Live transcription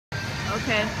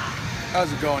Okay.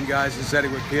 How's it going, guys? This is Eddie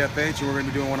with PFH, and we're going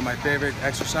to be doing one of my favorite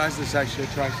exercises. It's actually a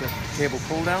tricep cable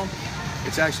pull down.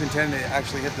 It's actually intended to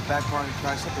actually hit the back part of the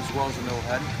tricep as well as the middle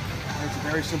head. And it's a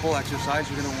very simple exercise.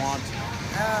 You're going to want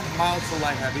mild to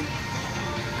light heavy.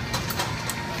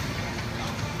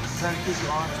 Try to keep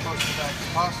your arms as close to the back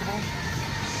as possible.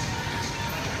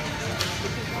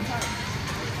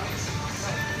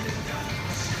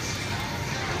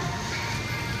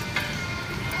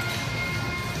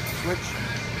 Switch.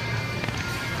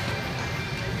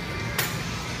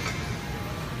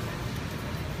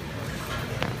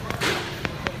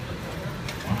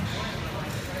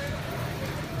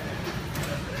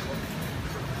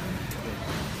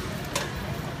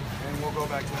 And we'll go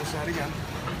back to the side again.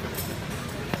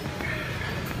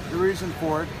 The reason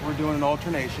for it, we're doing an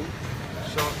alternation.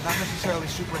 So not necessarily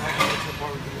super heavy to the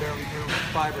point we can barely do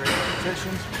 5 or 8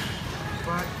 repetitions,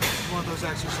 but it's one of those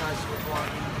exercises with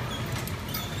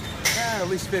at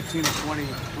least 15 to 20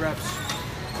 reps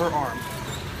per arm.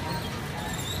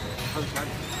 Other side.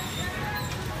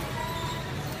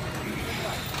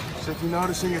 So if you're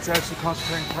noticing, it's actually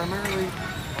concentrating primarily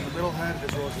on the middle head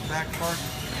as well as the back part.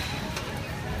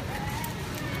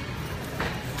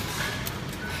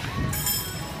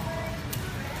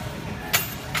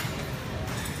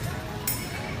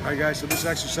 Alright guys, so this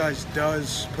exercise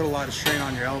does put a lot of strain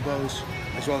on your elbows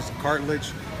as well as the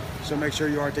cartilage. So make sure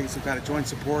you are taking some kind of joint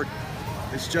support.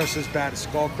 It's just as bad as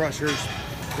skull crushers,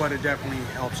 but it definitely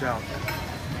helps out.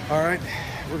 Alright,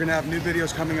 we're going to have new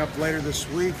videos coming up later this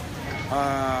week.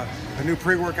 A new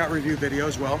pre-workout review video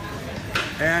as well.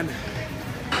 And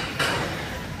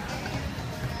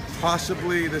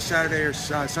possibly this Saturday or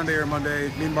Sunday or Monday,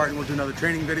 me and Martin will do another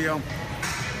training video.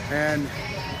 And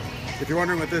if you're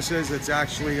wondering what this is, it's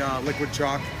actually liquid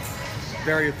chalk.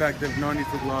 Very effective, no need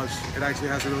for gloves. It actually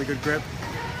has a really good grip.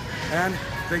 And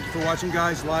thank you for watching,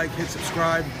 guys. Like, hit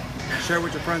subscribe, share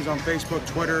with your friends on Facebook,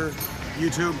 Twitter,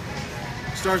 YouTube.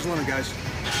 Stars the limit, guys.